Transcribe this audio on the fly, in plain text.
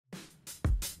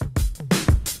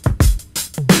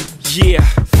Yeah,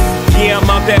 I'm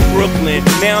out at Brooklyn.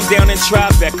 Now I'm down in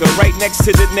Tribeca, right next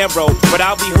to the Narrow. But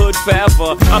I'll be hood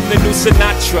forever. I'm the new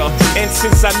Sinatra. And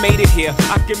since I made it here,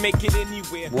 I can make it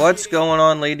anywhere. What's going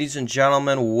on, ladies and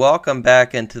gentlemen? Welcome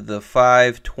back into the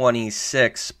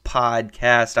 526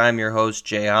 podcast. I'm your host,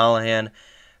 Jay Hollihan,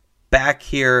 back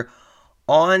here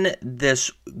on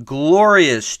this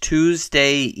glorious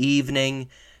Tuesday evening,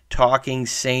 talking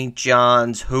St.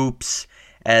 John's hoops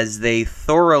as they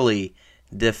thoroughly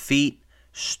defeat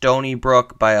Stony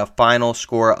Brook by a final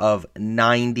score of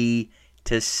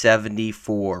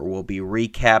 90-74. We'll be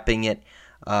recapping it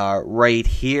right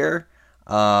here.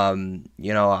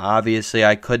 Obviously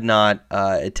I could not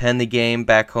attend the game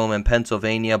back home in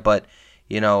Pennsylvania, but,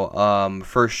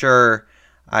 for sure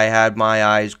I had my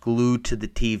eyes glued to the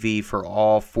TV for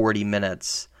all 40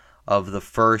 minutes of the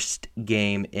first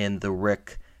game in the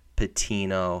Rick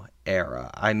Pitino era.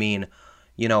 I mean,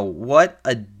 what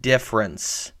a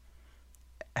difference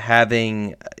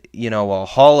having, a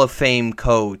Hall of Fame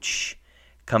coach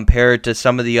compared to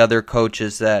some of the other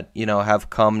coaches that,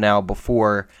 have come now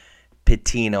before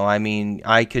Pitino. I mean,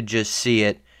 I could just see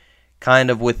it kind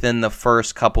of within the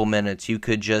first couple minutes. You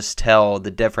could just tell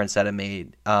the difference that it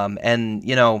made. About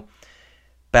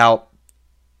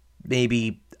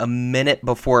maybe a minute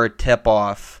before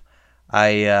tip-off,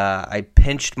 I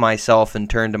pinched myself and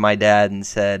turned to my dad and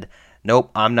said,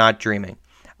 "Nope, I'm not dreaming.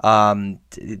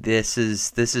 This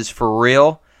is for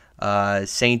real.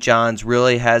 St. John's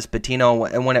really has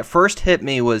Pitino." And when it first hit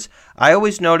me was, I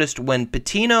always noticed when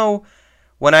Pitino,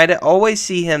 when I'd always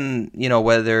see him,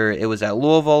 whether it was at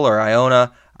Louisville or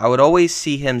Iona, I would always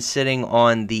see him sitting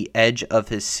on the edge of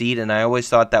his seat, and I always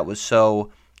thought that was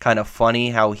so kind of funny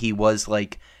how he was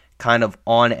like kind of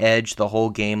on edge the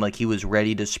whole game, like he was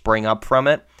ready to spring up from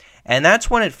it. And that's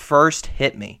when it first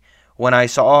hit me, when I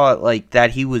saw like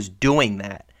that he was doing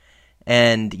that.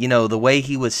 And, the way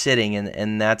he was sitting,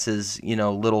 and that's his,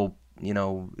 little,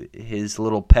 his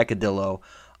little peccadillo,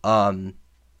 and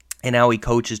how he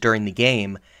coaches during the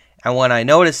game. And when I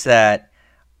noticed that,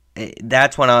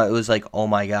 that's when it was like, oh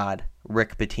my God,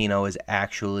 Rick Pitino is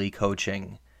actually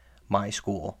coaching my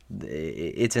school.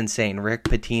 It's insane. Rick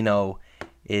Pitino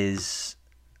is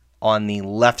on the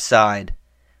left side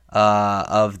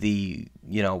of the,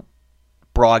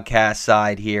 broadcast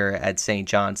side here at St.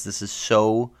 John's. This is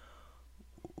so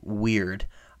weird.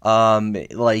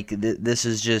 This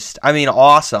is just,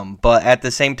 awesome. But at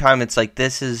the same time, it's like,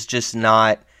 this is just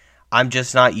not, I'm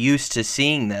just not used to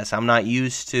seeing this. I'm not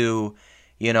used to,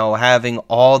 having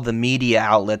all the media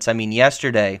outlets.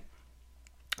 Yesterday,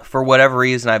 for whatever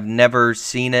reason, I've never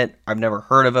seen it. I've never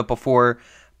heard of it before.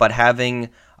 But having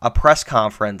a press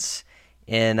conference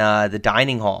in the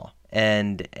dining hall,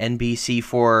 and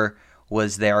NBC4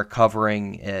 was there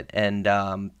covering it, and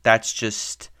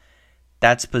that's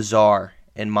bizarre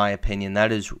in my opinion.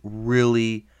 That is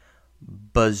really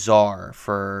bizarre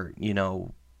for,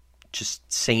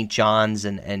 just St. John's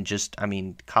and just,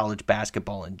 college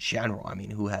basketball in general.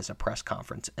 Who has a press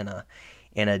conference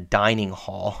in a dining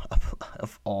hall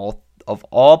of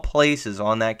all places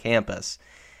on that campus?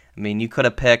 You could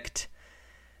have picked,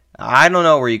 I don't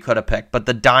know where you could have picked, but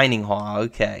the dining hall,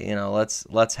 okay,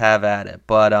 let's have at it.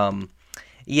 But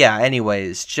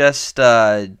anyways, just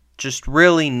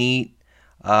really neat.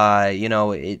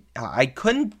 I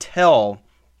couldn't tell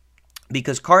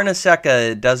because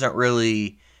Carnesecca doesn't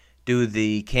really do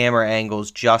the camera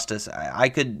angles justice. I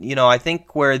could, I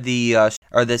think where the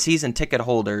season ticket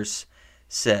holders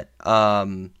sit,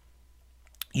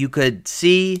 you could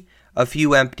see a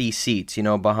few empty seats,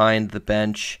 behind the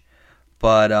bench.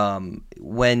 But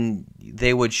when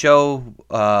they would show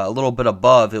a little bit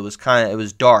above, it was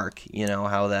dark,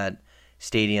 how that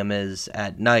stadium is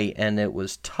at night, and it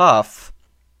was tough,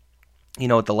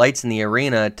 with the lights in the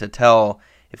arena to tell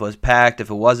if it was packed, if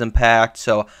it wasn't packed.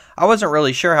 So I wasn't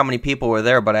really sure how many people were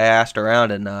there, but I asked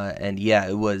around, and yeah,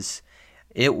 it was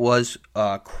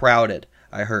crowded.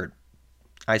 I heard.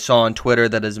 I saw on Twitter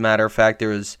that, as a matter of fact, there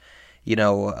was,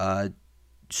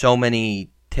 so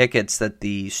many tickets that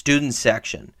the student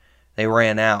section, they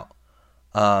ran out,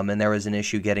 and there was an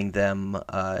issue getting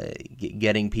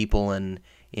people in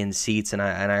seats, and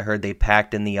I heard they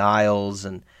packed in the aisles,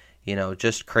 and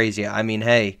just crazy.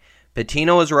 Hey,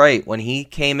 Pitino was right when he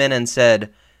came in and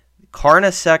said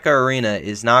Carnesecca Arena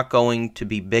is not going to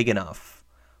be big enough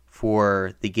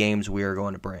for the games we are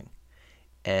going to bring,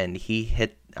 and he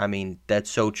hit. That's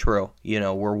so true.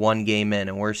 We're one game in,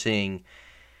 and we're seeing,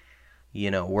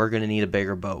 we're going to need a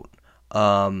bigger boat.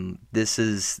 This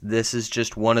is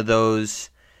just one of those,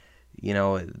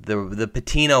 the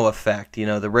Pitino effect,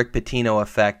 the Rick Pitino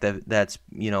effect that's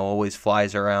always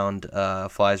flies around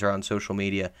social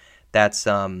media.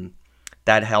 that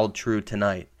held true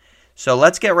tonight. So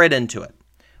let's get right into it.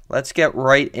 Let's get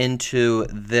right into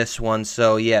this one.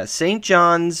 So yeah, St.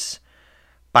 John's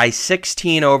by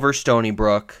 16 over Stony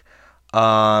Brook.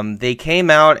 They came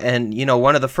out, and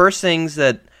one of the first things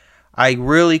that I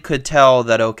really could tell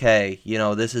that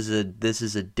this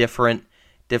is a different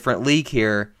league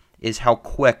here is how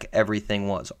quick everything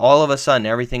was. All of a sudden,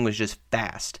 everything was just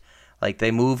fast. Like,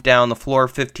 they moved down the floor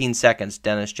 15 seconds.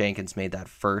 Dennis Jenkins made that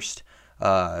first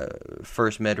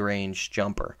mid-range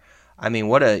jumper. I mean,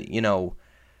 what a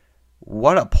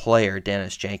player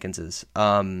Dennis Jenkins is.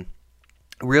 I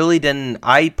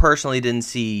personally didn't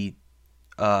see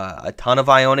a ton of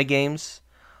Iona games,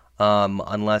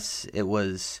 unless it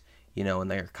was, in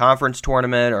their conference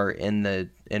tournament or in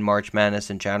March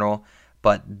Madness in general.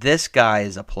 But this guy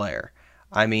is a player.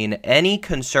 I mean, any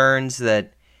concerns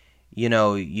that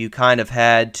you kind of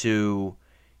had to,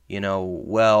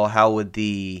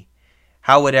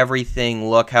 how would everything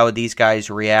look? How would these guys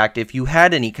react? If you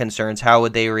had any concerns, how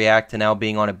would they react to now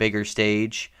being on a bigger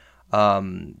stage?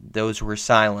 Those were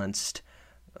silenced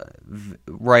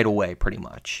right away, pretty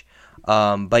much.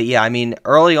 But yeah, I mean,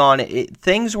 early on,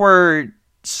 things were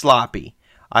sloppy,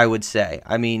 I would say.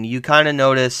 I mean, you kind of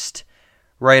noticed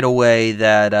right away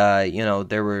that,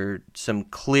 there were some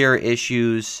clear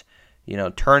issues,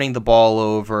 turning the ball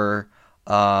over.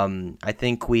 I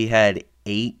think we had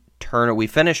 8 turnovers. We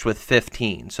finished with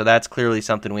 15, so that's clearly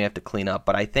something we have to clean up.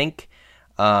 But I think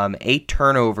 8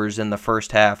 turnovers in the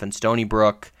first half, and Stony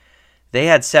Brook, they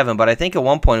had 7, but I think at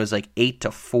one point it was like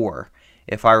 8-4,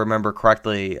 if I remember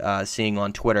correctly, seeing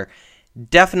on Twitter.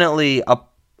 Definitely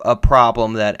a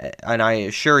problem that, and I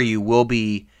assure you, will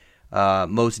be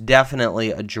most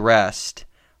definitely addressed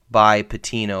by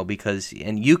Pitino,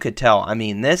 and you could tell, I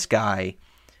mean, this guy,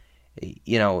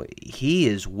 he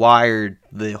is wired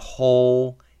the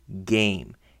whole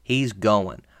game. He's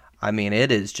going. I mean, it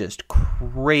is just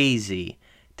crazy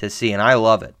to see, and I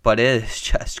love it, but it is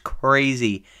just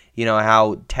crazy,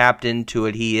 how tapped into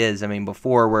it he is. I mean,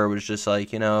 before where it was just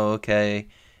like, okay,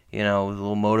 a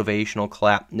little motivational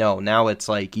clap. No, now it's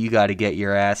like you got to get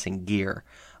your ass in gear.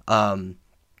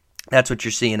 That's what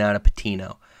you're seeing out of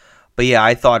Pitino. But yeah,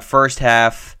 I thought first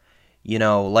half,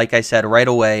 like I said, right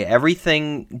away,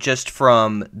 everything just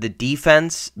from the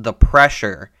defense, the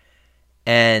pressure,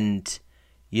 and,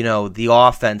 the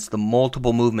offense, the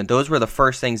multiple movement, those were the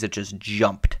first things that just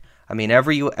jumped. I mean,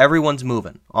 everyone's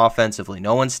moving offensively.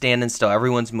 No one's standing still.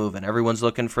 Everyone's moving. Everyone's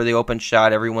looking for the open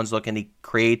shot. Everyone's looking to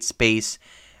create space.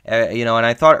 And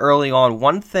I thought early on,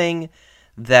 one thing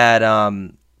that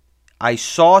I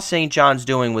saw St. John's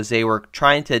doing was they were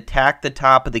trying to attack the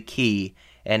top of the key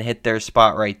and hit their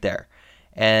spot right there.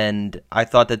 And I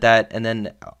thought that, and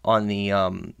then on the,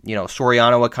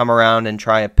 Soriano would come around and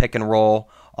try a pick and roll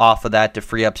off of that to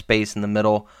free up space in the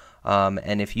middle.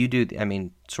 And if you do, I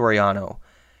mean, Soriano,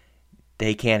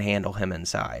 they can't handle him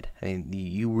inside. I mean,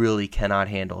 you really cannot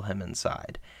handle him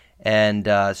inside. And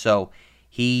so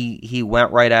he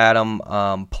went right at him,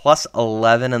 plus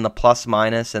 11 in the plus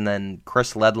minus, and then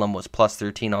Chris Ledlam was plus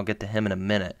 13. I'll get to him in a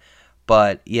minute.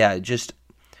 But yeah, just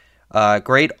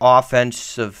great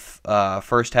offensive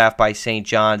first half by St.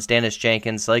 John's. Dennis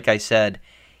Jenkins, like I said,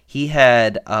 he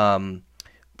had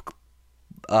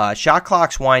shot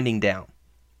clocks winding down.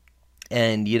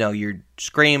 And, you're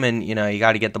screaming, you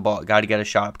got to get the ball, got to get a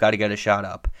shot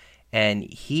up. And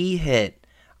he hit,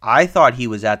 I thought he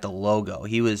was at the logo.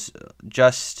 He was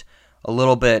just a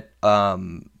little bit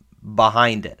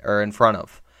behind it, or in front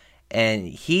of.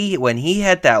 And when he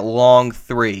hit that long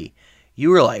 3, you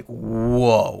were like,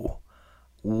 whoa,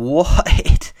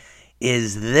 what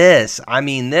is this? I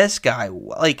mean, this guy,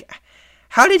 like,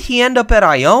 how did he end up at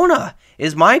Iona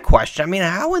is my question. I mean,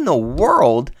 how in the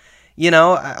world...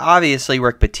 obviously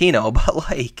Rick Pitino,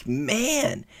 but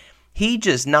man, he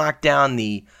just knocked down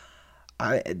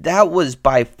that was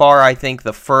by far, I think,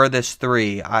 the furthest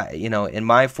 3, in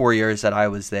my 4 years that I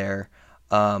was there,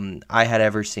 I had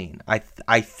ever seen.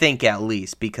 I think at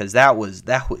least, because that was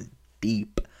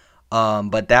deep.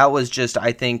 But that was just,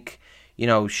 I think,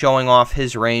 showing off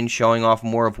his range, showing off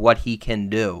more of what he can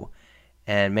do.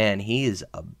 And man, he is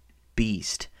a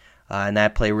beast. And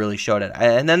that play really showed it.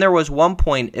 And then there was one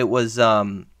point, it was,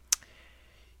 41,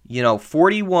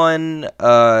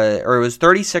 or it was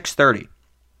 36-30.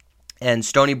 And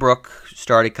Stony Brook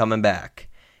started coming back.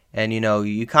 And,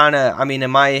 you kind of, I mean,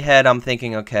 in my head, I'm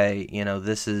thinking, okay,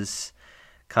 this is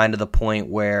kind of the point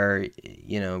where,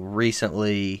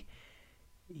 recently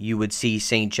you would see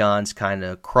St. John's kind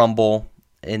of crumble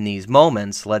in these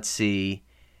moments. Let's see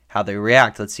how they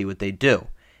react. Let's see what they do.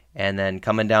 And then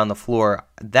coming down the floor,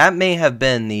 that may have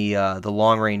been the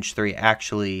long-range 3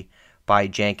 actually by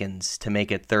Jenkins to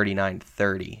make it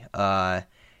 39-30.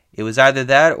 It was either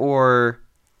that or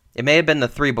it may have been the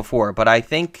three before, but I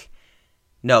think,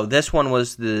 no, this one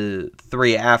was the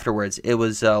three afterwards. It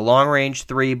was a long-range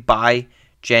three by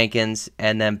Jenkins,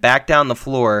 and then back down the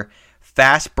floor,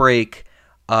 fast break,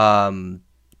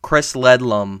 Chris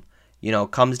Ledlum,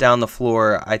 comes down the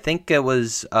floor. I think it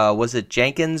was it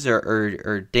Jenkins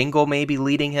or Dingle maybe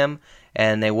leading him,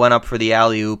 and they went up for the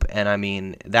alley-oop, and I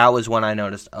mean, that was when I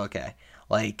noticed, okay,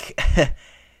 like,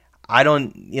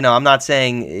 I'm not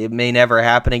saying it may never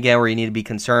happen again where you need to be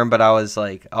concerned, but I was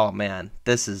like, oh man,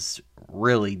 this is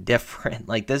really different.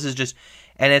 Like, this is just,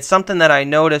 and it's something that I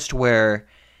noticed where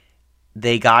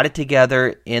they got it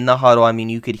together in the huddle. I mean,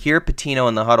 you could hear Pitino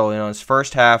in the huddle, his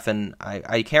first half, and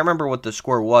I can't remember what the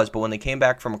score was, but when they came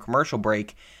back from a commercial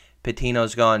break,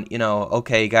 Pitino's gone,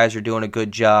 okay, you guys are doing a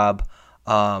good job,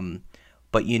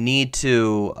 but you need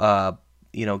to,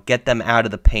 get them out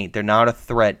of the paint. They're not a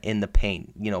threat in the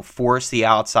paint. Force the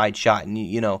outside shot.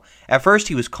 And, at first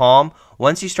he was calm.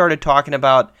 Once he started talking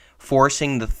about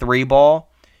forcing the three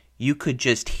ball, you could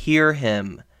just hear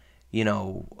him,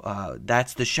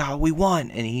 that's the shot we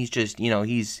want. And he's just,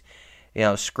 he's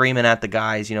screaming at the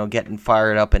guys, getting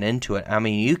fired up and into it. I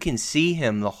mean, you can see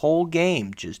him the whole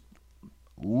game just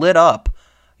lit up,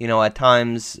 at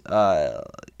times,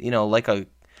 like a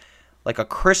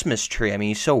Christmas tree. I mean,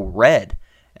 he's so red.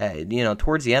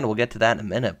 Towards the end, we'll get to that in a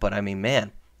minute. But, I mean,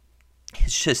 man,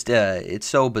 it's just it's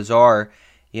so bizarre,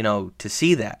 to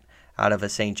see that out of a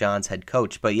St. John's head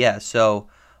coach. But, yeah, so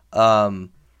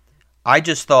I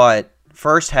just thought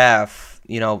first half,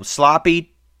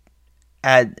 sloppy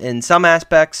in some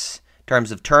aspects in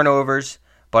terms of turnovers,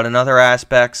 but in other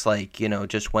aspects, like,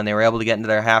 just when they were able to get into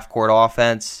their half-court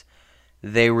offense,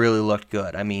 they really looked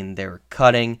good. I mean, they were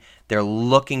cutting. They're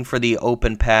looking for the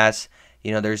open pass.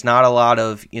 There's not a lot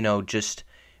of, just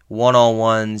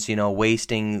one-on-ones,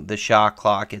 wasting the shot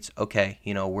clock. It's, okay,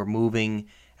 we're moving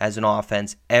as an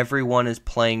offense. Everyone is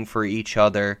playing for each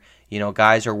other.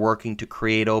 Guys are working to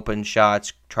create open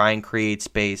shots, try and create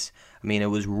space. I mean, it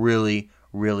was really,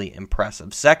 really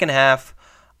impressive. Second half,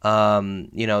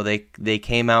 they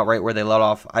came out right where they let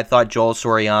off. I thought Joel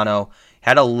Soriano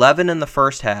had 11 in the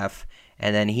first half,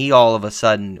 and then he all of a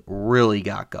sudden really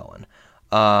got going.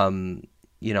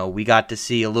 We got to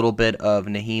see a little bit of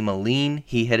Naheem Aline.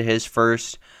 He hit his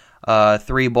first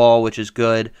three ball, which is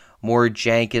good. More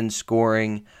Jenkins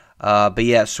scoring. But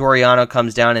yeah, Soriano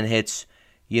comes down and hits,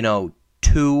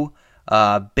 two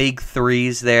big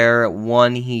threes there.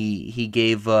 One, he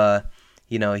gave a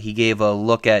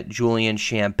look at Julian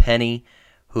Champagnie,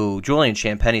 who Julian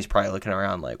Champagnie's probably looking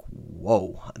around like,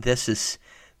 whoa, this is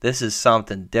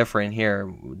something different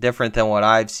here, different than what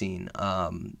I've seen.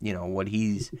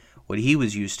 What he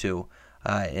was used to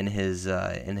in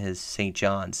his St.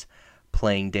 John's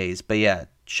playing days. But yeah,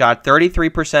 shot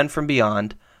 33% from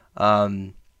beyond,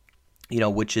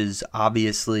 which is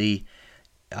obviously,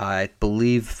 I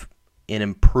believe, an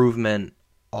improvement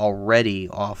already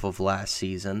off of last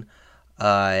season.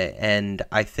 And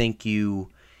I think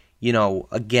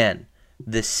again,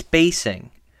 the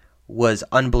spacing was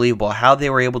unbelievable. How they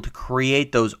were able to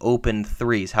create those open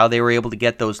threes, how they were able to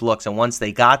get those looks, and once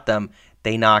they got them,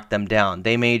 they knocked them down.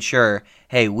 They made sure,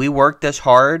 hey, we worked this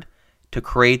hard to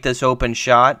create this open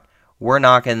shot. We're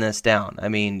knocking this down. I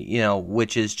mean,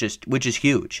 which is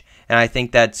huge. And I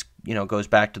think that's, goes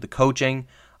back to the coaching,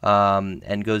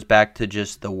 and goes back to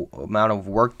just the amount of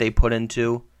work they put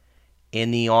into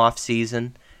in the off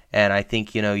season. And I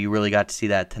think, you really got to see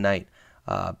that tonight,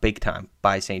 big time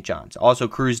by St. John's. Also,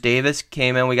 Cruz Davis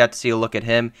came in. We got to see a look at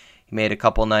him. He made a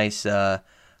couple nice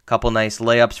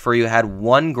layups for you. Had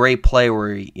one great play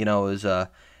where it was a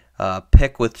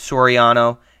pick with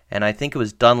Soriano, and I think it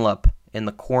was Dunlap in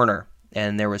the corner,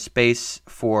 and there was space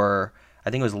for, I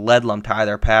think it was Ledlum to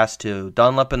either pass to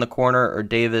Dunlap in the corner or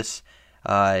Davis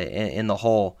in the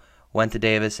hole. Went to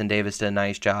Davis, and Davis did a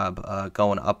nice job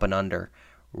going up and under.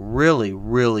 Really,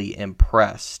 really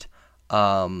impressed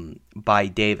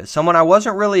by Davis. Someone I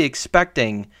wasn't really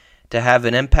expecting to have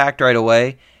an impact right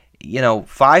away.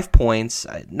 5 points,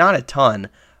 not a ton,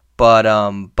 but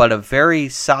a very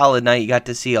solid night. You got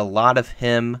to see a lot of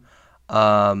him,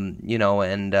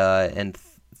 and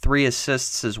 3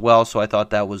 assists as well, so I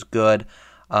thought that was good.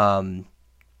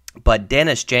 But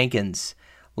Dennis Jenkins,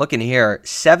 looking here,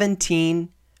 17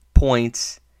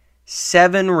 points,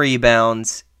 7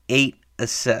 rebounds, 8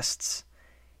 assists.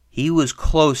 He was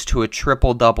close to a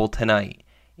triple-double tonight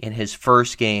in his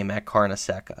first game at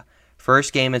Carnesecca.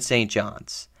 First game at St.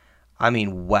 John's. I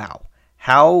mean, wow.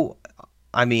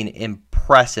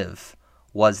 Impressive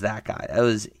was that guy. That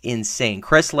was insane.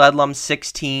 Chris Ledlum,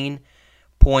 16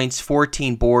 points,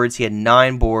 14 boards. He had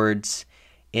 9 boards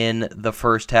in the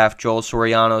first half. Joel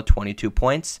Soriano, 22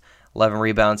 points, 11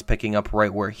 rebounds, picking up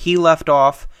right where he left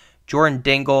off. Jordan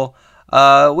Dingle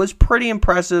was pretty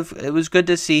impressive. It was good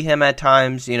to see him at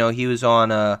times. He was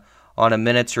on a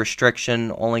minutes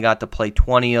restriction, only got to play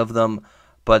 20 of them,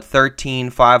 but 13,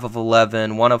 5 of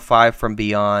 11, 1 of 5 from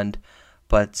beyond,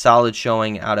 but solid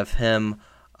showing out of him.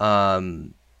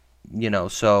 So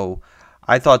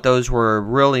I thought those were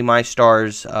really my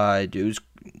stars. It was,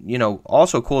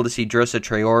 also cool to see Drissa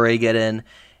Traore get in,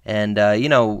 and,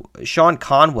 Sean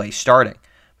Conway starting. I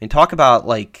mean, talk about,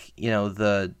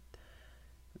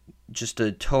 just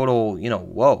a total,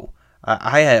 whoa.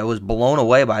 I was blown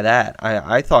away by that.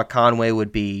 I thought Conway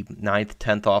would be 9th,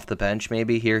 10th off the bench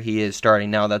maybe. Here he is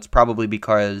starting now. That's probably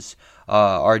because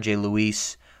R.J.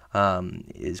 Luis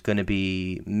is going to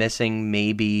be missing,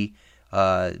 maybe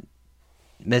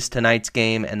miss tonight's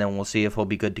game, and then we'll see if he'll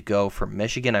be good to go for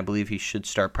Michigan. I believe he should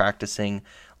start practicing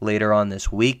later on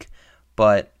this week.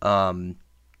 But, I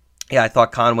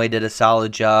thought Conway did a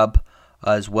solid job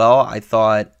as well. I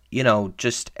thought,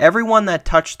 just everyone that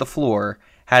touched the floor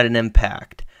had an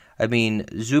impact. I mean,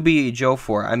 Zubi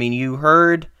Ejiofor, you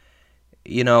heard,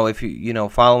 if you,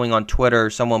 following on Twitter,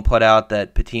 someone put out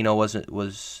that Pitino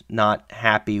was not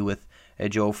happy with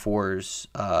Ejiofor's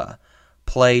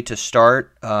play to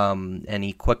start, and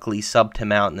he quickly subbed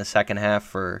him out in the second half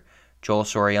for Joel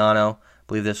Soriano. I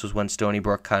believe this was when Stony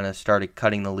Brook kind of started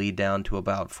cutting the lead down to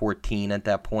about 14 at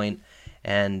that point.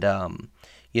 And,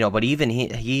 but even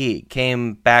he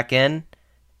came back in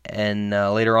and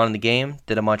later on in the game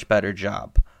did a much better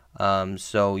job.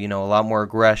 So, a lot more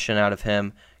aggression out of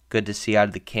him. Good to see out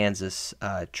of the Kansas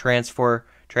transfer.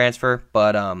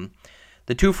 But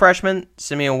the 2 freshmen,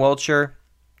 Simeon Wiltshire,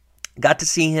 got to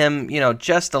see him,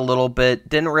 just a little bit.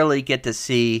 Didn't really get to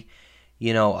see,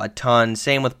 a ton.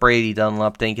 Same with Brady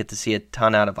Dunlap. Didn't get to see a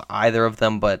ton out of either of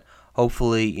them, but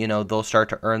hopefully, they'll start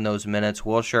to earn those minutes.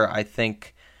 Wiltshire, I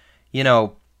think,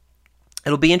 it'll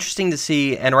be interesting to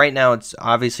see. And right now, it's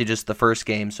obviously just the first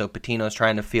game, so Pitino's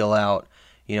trying to feel out,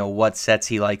 what sets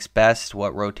he likes best,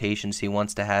 what rotations he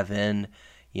wants to have in,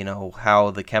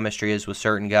 how the chemistry is with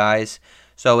certain guys.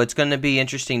 So it's going to be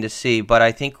interesting to see, but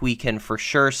I think we can for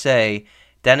sure say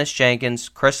Dennis Jenkins,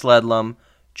 Chris Ledlum,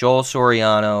 Joel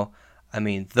Soriano,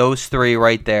 those 3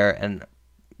 right there, and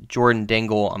Jordan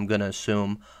Dingle, I'm going to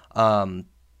assume.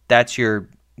 That's your,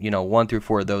 1 through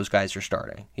 4 of those guys are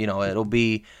starting.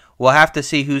 We'll have to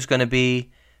see who's going to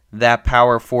be that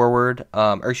power forward,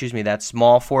 that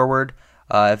small forward.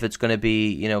 If it's going to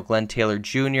be, Glenn Taylor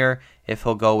Jr., if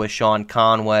he'll go with Sean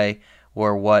Conway,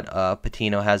 or what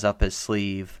Pitino has up his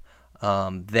sleeve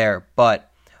there. But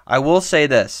I will say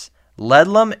this,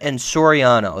 Ledlum and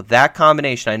Soriano, that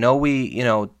combination, I know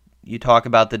you talk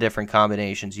about the different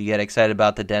combinations. You get excited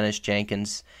about the Dennis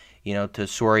Jenkins, to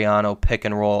Soriano pick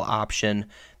and roll option,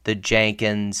 the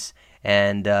Jenkins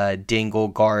and Dingle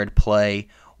guard play.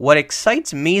 What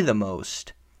excites me the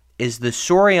most is the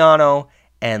Soriano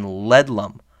and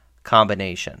Ledlum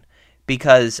combination,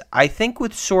 because I think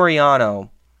with Soriano,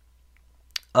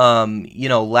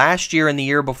 last year and the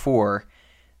year before,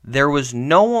 there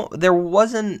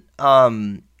wasn't,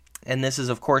 and this is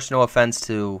of course no offense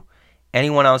to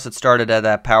anyone else that started at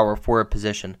that power forward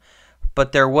position,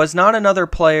 but there was not another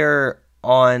player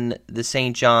on the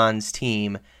St. John's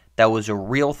team that was a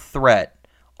real threat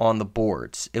on the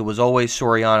boards. It was always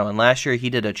Soriano, and last year he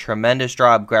did a tremendous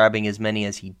job grabbing as many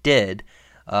as he did,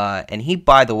 and he,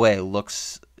 by the way,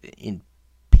 looks in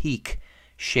peak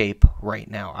shape right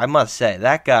now. I must say,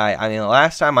 that guy, the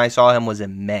last time I saw him was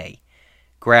in May,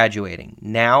 graduating.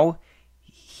 Now,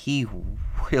 he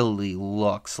really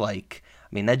looks like,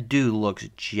 that dude looks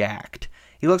jacked.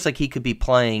 He looks like he could be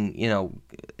playing, in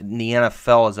the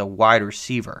NFL as a wide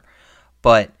receiver,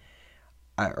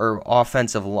 or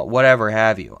offensive, whatever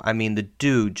have you. The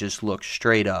dude just looks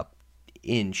straight up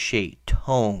in shape,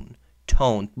 tone.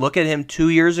 Look at him 2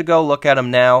 years ago, look at him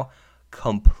now,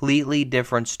 completely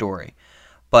different story.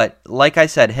 But like I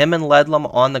said, him and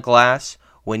Ledlum on the glass,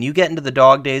 when you get into the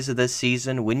dog days of this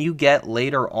season, when you get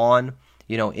later on,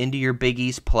 into your Big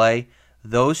East play,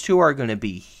 those 2 are going to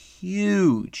be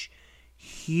huge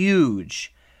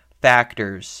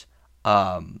factors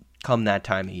come that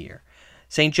time of year.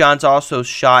 St. John's also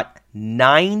shot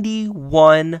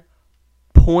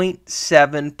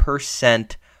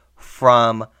 91.7%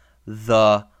 from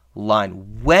the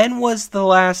line. When was the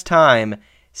last time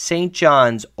St.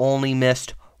 John's only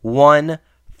missed 1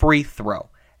 free throw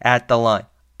at the line?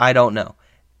 I don't know.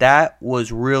 That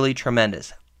was really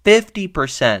tremendous.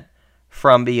 50%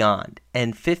 from beyond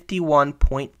and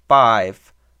 51.5%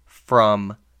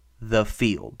 from the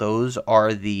field. Those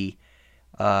are the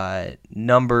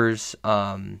numbers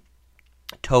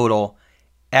total.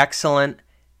 Excellent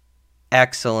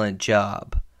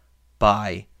job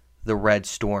by the Red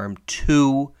Storm.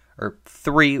 3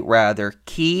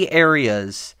 key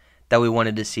areas that we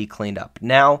wanted to see cleaned up.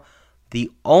 Now,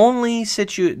 the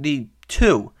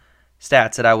two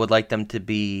stats that I would like them to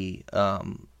be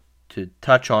to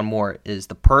touch on more is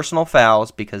the personal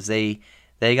fouls, because they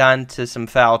got into some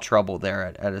foul trouble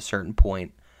there at a certain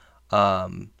point,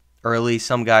 or at least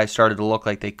some guys started to look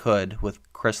like they could, with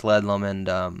Chris Ledlam and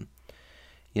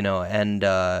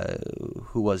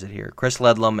who was it here? Chris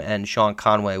Ledlam and Sean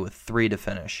Conway with 3 to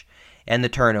finish. And the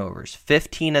turnovers,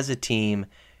 15 as a team.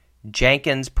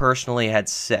 Jenkins personally had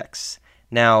 6.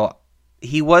 Now,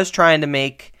 he was trying to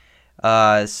make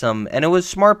some, and it was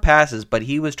smart passes, but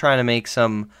he was trying to make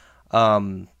some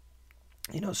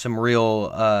real,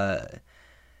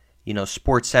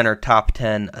 Sports Center top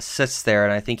 10 assists there,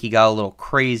 and I think he got a little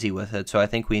crazy with it, so I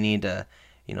think we need to,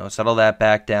 settle that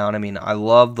back down. I mean, I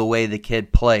love the way the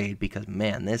kid played, because,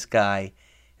 man, this guy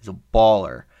is a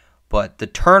baller. But the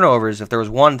turnovers, if there was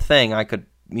one thing I could,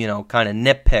 kind of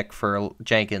nitpick for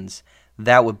Jenkins,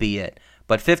 that would be it.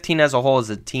 But 15 as a whole as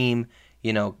a team,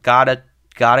 gotta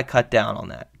cut down on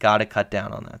that.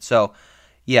 So,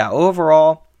 yeah,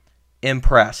 overall,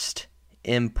 impressed.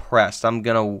 I'm going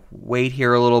to wait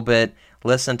here a little bit,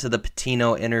 listen to the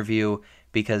Pitino interview,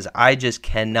 because I just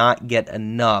cannot get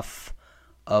enough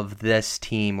of this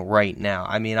team right now.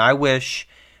 I mean, I wish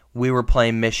we were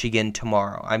playing Michigan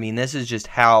tomorrow. I mean, this is just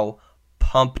how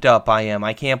pumped up I am.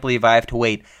 I can't believe I have to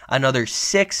wait another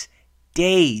 6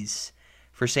 days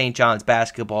for St. John's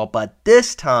basketball, but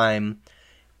this time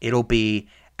it'll be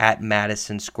at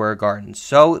Madison Square Garden.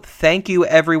 So thank you,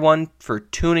 everyone, for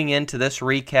tuning in to this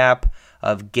recap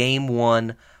of Game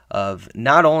 1 of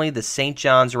not only the St.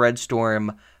 John's Red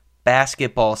Storm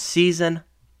basketball season,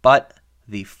 but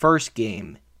the first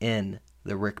game in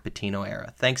the Rick Pitino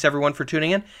era. Thanks, everyone, for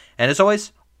tuning in. And as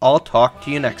always, I'll talk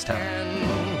to you next time.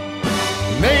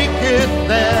 Make it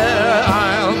there.